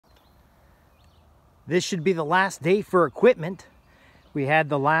This should be the last day for equipment. We had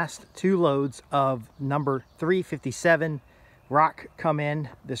the last 2 loads of number 357 rock come in.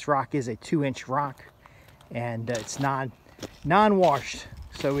 This rock is a 2-inch rock, and it's non-washed,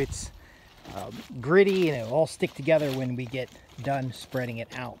 so it's gritty and it'll all stick together when we get done spreading it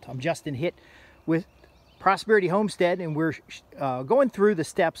out. I'm Justin Hitt with Prosperity Homestead, and we're going through the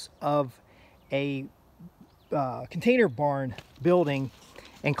steps of a container barn building,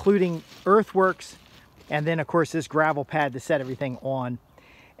 including earthworks, and then of course this gravel pad to set everything on.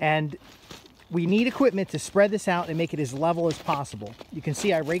 And we need equipment to spread this out and make it as level as possible. You can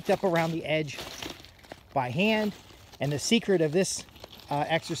see I raked up around the edge by hand, and the secret of this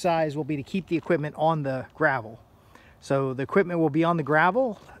exercise will be to keep the equipment on the gravel. So the equipment will be on the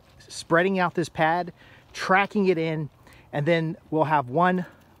gravel, spreading out this pad, tracking it in, and then we'll have one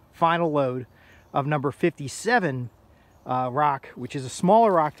final load of number 57 rock, which is a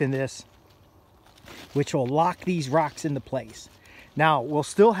smaller rock than this, which will lock these rocks into place. Now, we'll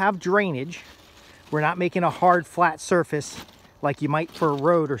still have drainage. We're not making a hard, flat surface like you might for a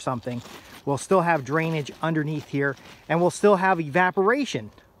road or something. We'll still have drainage underneath here, and we'll still have evaporation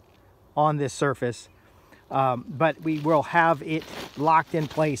on this surface, but we will have it locked in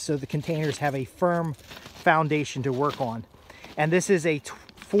place so the containers have a firm foundation to work on. And this is a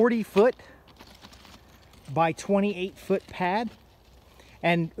 40-foot by 28-foot pad.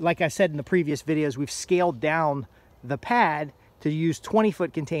 And like I said in the previous videos, we've scaled down the pad to use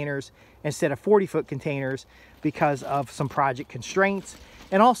 20-foot containers instead of 40-foot containers because of some project constraints.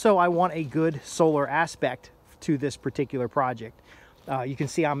 And also I want a good solar aspect to this particular project. You can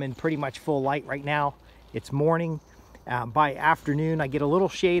see I'm in pretty much full light right now. It's morning. By afternoon I get a little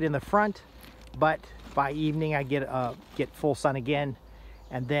shade in the front, but by evening I get full sun again,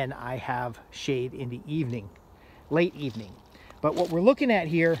 and then I have shade in the evening, late evening. But what we're looking at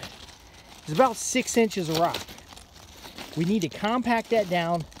here is about 6 inches of rock. We need to compact that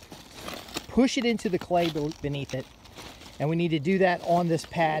down, push it into the clay beneath it, and we need to do that on this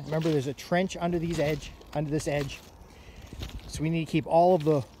pad. Remember, there's a trench under this edge, so we need to keep all of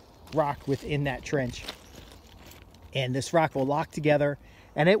the rock within that trench. And this rock will lock together,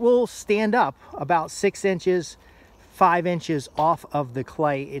 and it will stand up about 6 inches, 5 inches off of the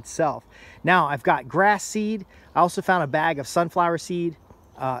clay itself. Now, I've got grass seed. I also found a bag of sunflower seed.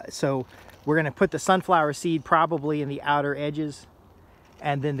 So we're going to put the sunflower seed probably in the outer edges,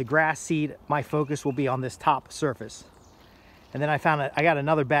 and then the grass seed, my focus will be on this top surface. And then I got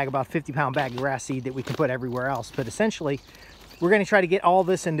another bag, about 50-pound bag of grass seed that we can put everywhere else. But essentially, we're going to try to get all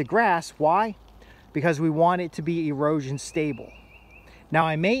this into grass. Why? Because we want it to be erosion stable. Now,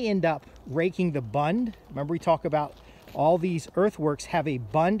 I may end up raking the bund. Remember, we talk about all these earthworks have a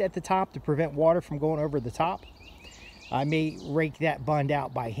bund at the top to prevent water from going over the top. I may rake that bund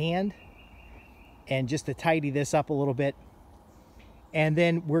out by hand, and just to tidy this up a little bit. And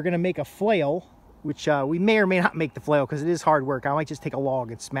then we're going to make a flail, which we may or may not make the flail because it is hard work. I might just take a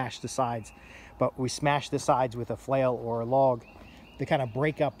log and smash the sides. But we smash the sides with a flail or a log to kind of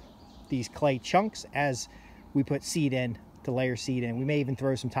break up these clay chunks as we put seed in, to layer seed in. We may even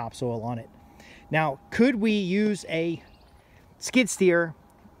throw some topsoil on it. Now, could we use a skid steer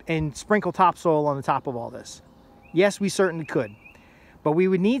and sprinkle topsoil on the top of all this? Yes, we certainly could. But we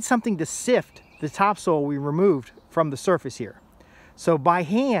would need something to sift the topsoil we removed from the surface here. So by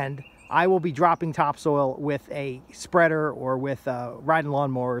hand, I will be dropping topsoil with a spreader or with a riding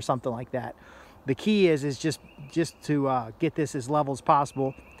lawnmower or something like that. The key is just to get this as level as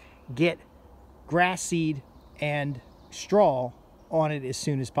possible, get grass seed and straw on it as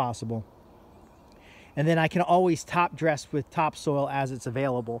soon as possible. And then I can always top dress with topsoil as it's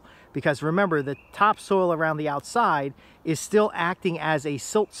available, because remember, the topsoil around the outside is still acting as a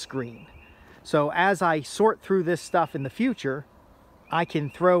silt screen. So as I sort through this stuff in the future, I can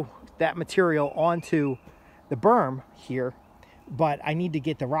throw that material onto the berm here, but I need to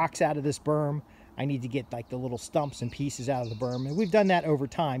get the rocks out of this berm. I need to get like the little stumps and pieces out of the berm, and we've done that over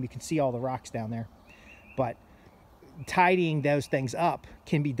time. You can see all the rocks down there, but tidying those things up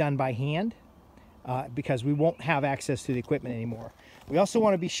can be done by hand because we won't have access to the equipment anymore. We also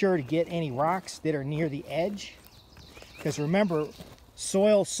want to be sure to get any rocks that are near the edge, because remember,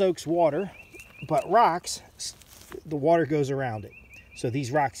 soil soaks water, but rocks, the water goes around it. So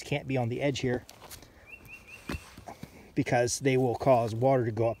these rocks can't be on the edge here because they will cause water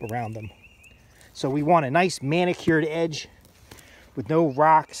to go up around them. So we want a nice manicured edge with no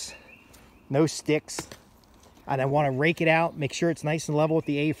rocks, no sticks. And I want to rake it out, make sure it's nice and level with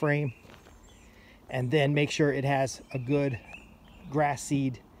the A-frame, and then make sure it has a good grass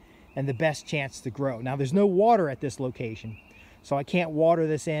seed and the best chance to grow. Now, there's no water at this location, so I can't water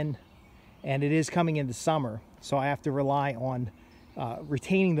this in and it is coming into summer, so I have to rely on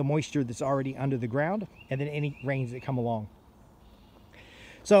retaining the moisture that's already under the ground, and then any rains that come along.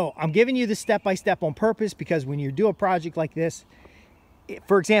 So I'm giving you this step-by-step on purpose, because when you do a project like this,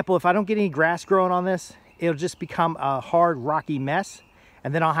 for example, if I don't get any grass growing on this, it'll just become a hard, rocky mess,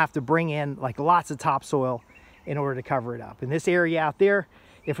 and then I'll have to bring in like lots of topsoil in order to cover it up. In this area out there,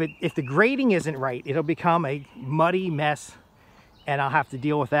 if the grading isn't right, it'll become a muddy mess, and I'll have to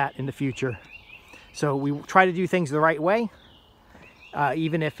deal with that in the future. So we try to do things the right way,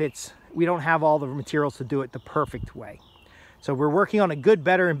 even if we don't have all the materials to do it the perfect way. So we're working on a good,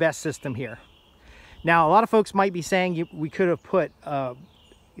 better, and best system here. Now, a lot of folks might be saying we could have put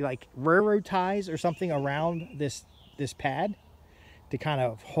like railroad ties or something around this pad to kind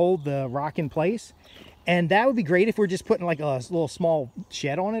of hold the rock in place. And that would be great if we're just putting like a little small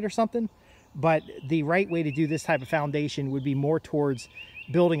shed on it or something. But the right way to do this type of foundation would be more towards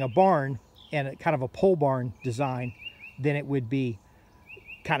building a barn and kind of a pole barn design than it would be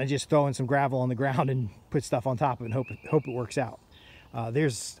kind of just throwing some gravel on the ground and put stuff on top of it and hope it works out.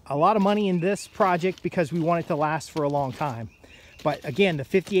 There's a lot of money in this project because we want it to last for a long time. But again, the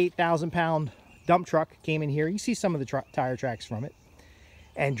 58,000-pound dump truck came in here. You see some of the tire tracks from it,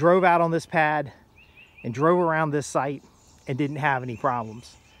 and drove out on this pad and drove around this site and didn't have any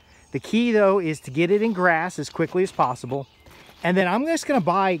problems. The key though is to get it in grass as quickly as possible. And then I'm just gonna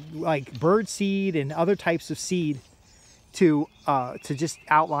buy like bird seed and other types of seed to just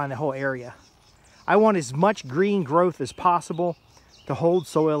outline the whole area. I want as much green growth as possible to hold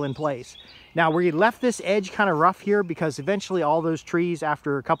soil in place. Now, we left this edge kind of rough here because eventually all those trees,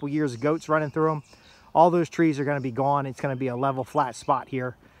 after a couple years of goats running through them, all those trees are going to be gone. It's going to be a level, flat spot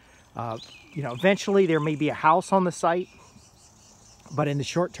here. You know, eventually there may be a house on the site, but in the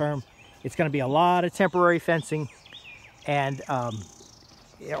short term, it's going to be a lot of temporary fencing and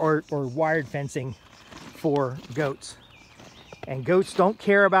or wired fencing for goats. And goats don't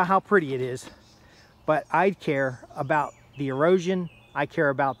care about how pretty it is, but I care about the erosion. I care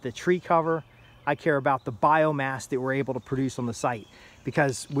about the tree cover. I care about the biomass that we're able to produce on the site,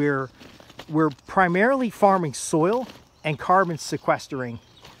 because we're primarily farming soil and carbon sequestering.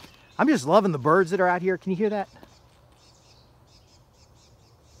 I'm just loving the birds that are out here. Can you hear that?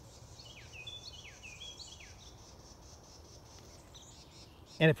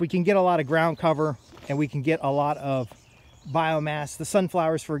 And if we can get a lot of ground cover and we can get a lot of biomass, the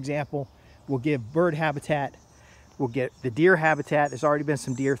sunflowers, for example, will give bird habitat. We'll get the deer habitat. There's already been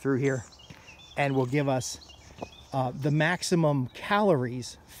some deer through here, and will give us the maximum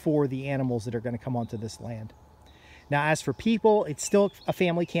calories for the animals that are going to come onto this land. Now, as for people, it's still a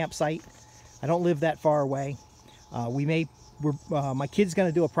family campsite. I don't live that far away. My kid's going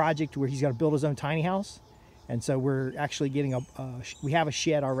to do a project where he's going to build his own tiny house, and so we're actually getting we have a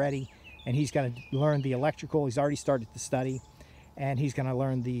shed already, and he's going to learn the electrical. He's already started to study, and he's going to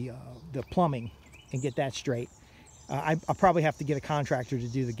learn the plumbing and get that straight. I'll probably have to get a contractor to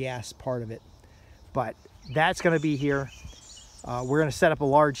do the gas part of it, but that's going to be here. We're going to set up a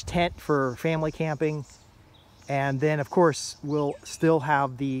large tent for family camping, and then of course we'll still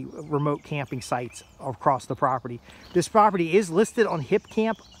have the remote camping sites across the property. This property is listed on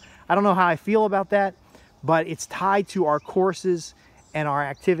HipCamp. I don't know how I feel about that, but it's tied to our courses and our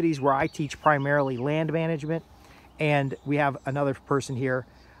activities where I teach primarily land management, and we have another person here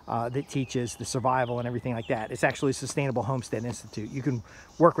that teaches the survival and everything like that. It's actually Sustainable Homestead Institute. You can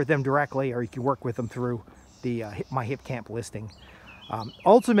work with them directly, or you can work with them through the my HipCamp listing.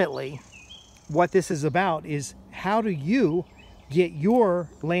 Ultimately, what this is about is how do you get your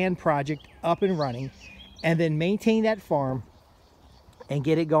land project up and running, and then maintain that farm and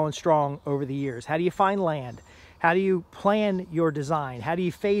get it going strong over the years. How do you find land? How do you plan your design? How do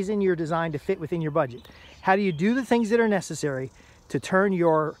you phase in your design to fit within your budget? How do you do the things that are necessary to turn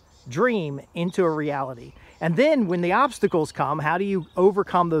your dream into a reality? And then when the obstacles come, how do you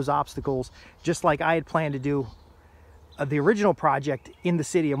overcome those obstacles? Just like I had planned to do the original project in the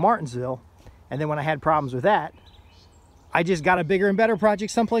city of Martinsville, and then when I had problems with that, I just got a bigger and better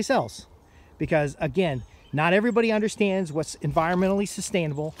project someplace else. Because again, not everybody understands what's environmentally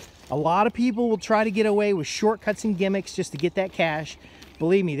sustainable. A lot of people will try to get away with shortcuts and gimmicks just to get that cash.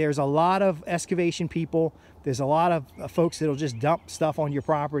 Believe me, there's a lot of excavation people. There's a lot of folks that'll just dump stuff on your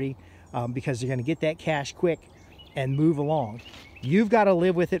property because they're going to get that cash quick and move along. You've got to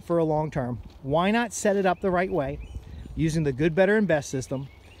live with it for a long term. Why not set it up the right way using the good, better, and best system?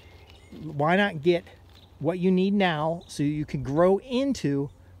 Why not get what you need now so you can grow into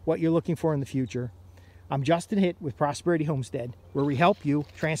what you're looking for in the future? I'm Justin Hitt with Prosperity Homestead, where we help you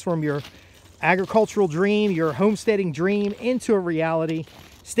transform your agricultural dream, your homesteading dream into a reality,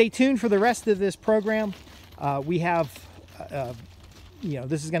 stay tuned for the rest of this program. We have, you know,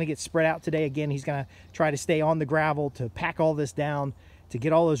 this is going to get spread out today. Again, he's going to try to stay on the gravel to pack all this down, to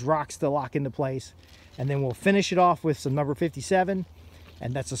get all those rocks to lock into place. And then we'll finish it off with some number 57.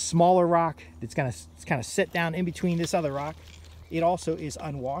 And that's a smaller rock that's going to kind of sit down in between this other rock. It also is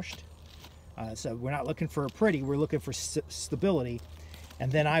unwashed. So we're not looking for a pretty, we're looking for stability.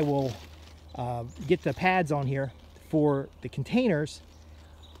 And then I will get the pads on here for the containers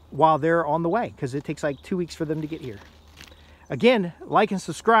while they're on the way, because it takes like 2 weeks for them to get here. Again, like and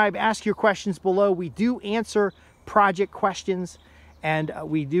subscribe, ask your questions below. We do answer project questions, and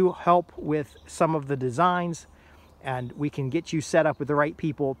we do help with some of the designs, and we can get you set up with the right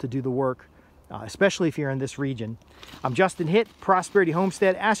people to do the work, especially if you're in this region. I'm Justin Hitt, Prosperity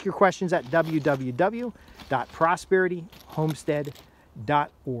Homestead. Ask your questions at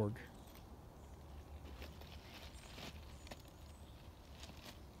www.prosperityhomestead.org.